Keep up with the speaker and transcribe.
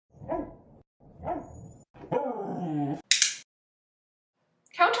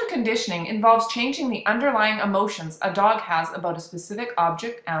Counter conditioning involves changing the underlying emotions a dog has about a specific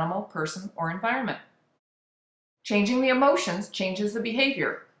object, animal, person, or environment. Changing the emotions changes the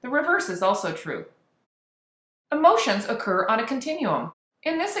behavior. The reverse is also true. Emotions occur on a continuum.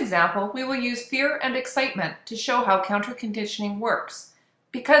 In this example, we will use fear and excitement to show how counter conditioning works,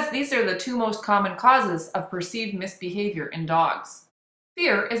 because these are the two most common causes of perceived misbehavior in dogs.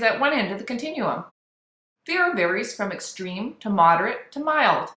 Fear is at one end of the continuum. Fear varies from extreme to moderate to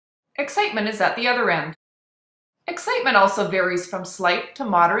mild. Excitement is at the other end. Excitement also varies from slight to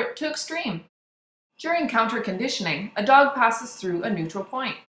moderate to extreme. During counter conditioning, a dog passes through a neutral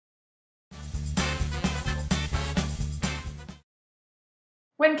point.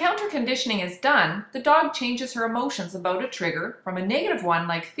 When counter conditioning is done, the dog changes her emotions about a trigger from a negative one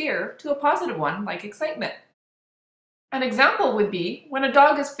like fear to a positive one like excitement. An example would be when a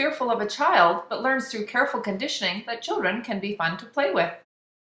dog is fearful of a child but learns through careful conditioning that children can be fun to play with.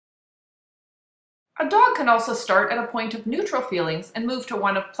 A dog can also start at a point of neutral feelings and move to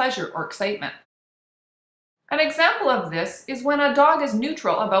one of pleasure or excitement. An example of this is when a dog is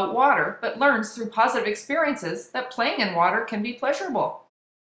neutral about water but learns through positive experiences that playing in water can be pleasurable.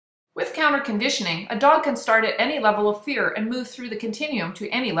 With counter conditioning, a dog can start at any level of fear and move through the continuum to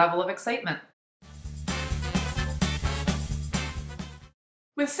any level of excitement.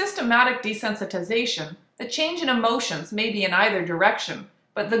 With systematic desensitization, the change in emotions may be in either direction,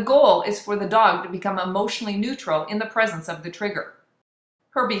 but the goal is for the dog to become emotionally neutral in the presence of the trigger.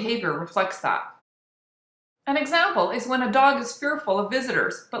 Her behavior reflects that. An example is when a dog is fearful of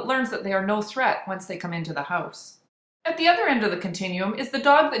visitors, but learns that they are no threat once they come into the house. At the other end of the continuum is the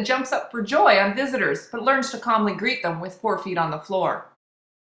dog that jumps up for joy on visitors, but learns to calmly greet them with 4 feet on the floor.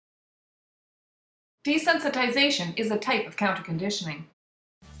 Desensitization is a type of counter conditioning.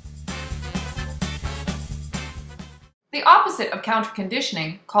 The opposite of counter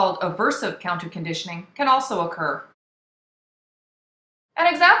conditioning, called aversive counter conditioning, can also occur. An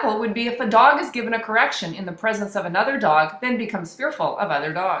example would be if a dog is given a correction in the presence of another dog, then becomes fearful of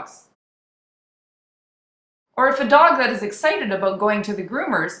other dogs. Or if a dog that is excited about going to the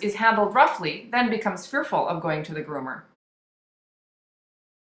groomer's is handled roughly, then becomes fearful of going to the groomer.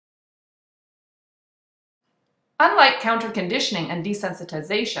 Unlike counter conditioning and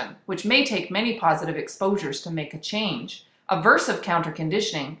desensitization, which may take many positive exposures to make a change, aversive counter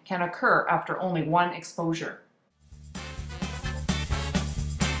conditioning can occur after only one exposure.